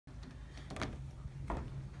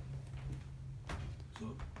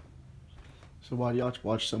So why do you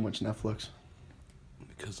watch so much Netflix?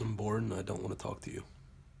 Because I'm bored and I don't want to talk to you.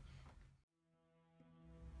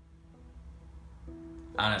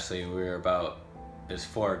 Honestly, we were about as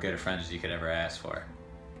four good friends as you could ever ask for.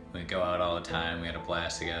 We'd go out all the time, we had a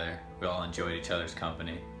blast together, we all enjoyed each other's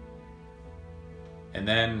company. And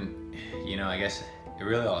then, I guess it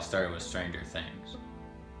really all started with Stranger Things.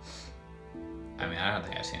 I mean, I don't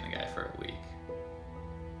think I've seen the guy for a week.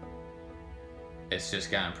 It's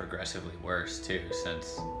just gotten progressively worse too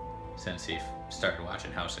since he started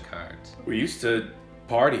watching House of Cards. We used to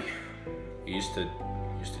party. We used to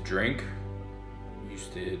drink. We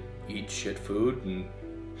used to eat shit food and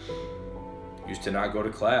used to not go to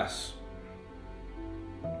class.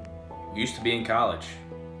 We used to be in college.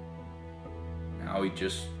 Now he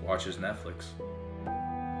just watches Netflix.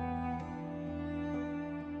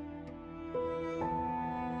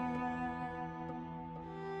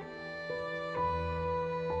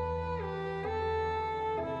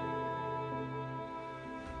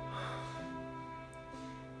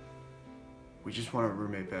 We just want our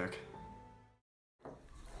roommate back.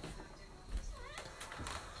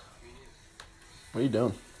 What are you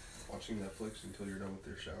doing? Watching Netflix until you're done with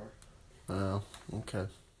your shower. Oh, okay.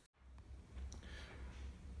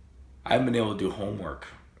 I haven't been able to do homework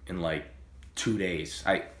in like 2 days.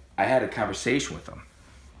 I had a conversation with him.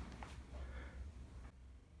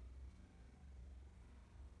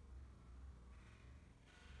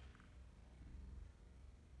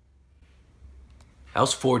 That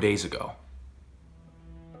was 4 days ago.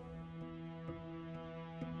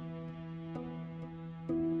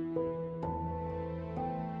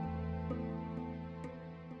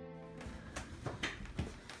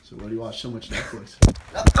 So why do you watch so much Netflix?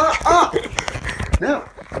 No,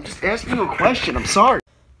 I'm just asking you a question. I'm sorry.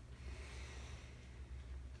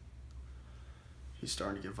 He's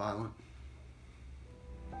starting to get violent.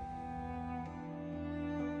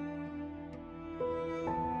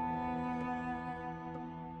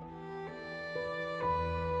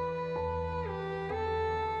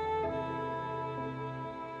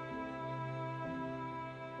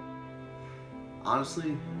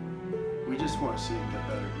 Honestly, we just want to see him get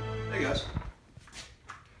better. Hey guys.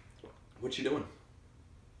 What you doing?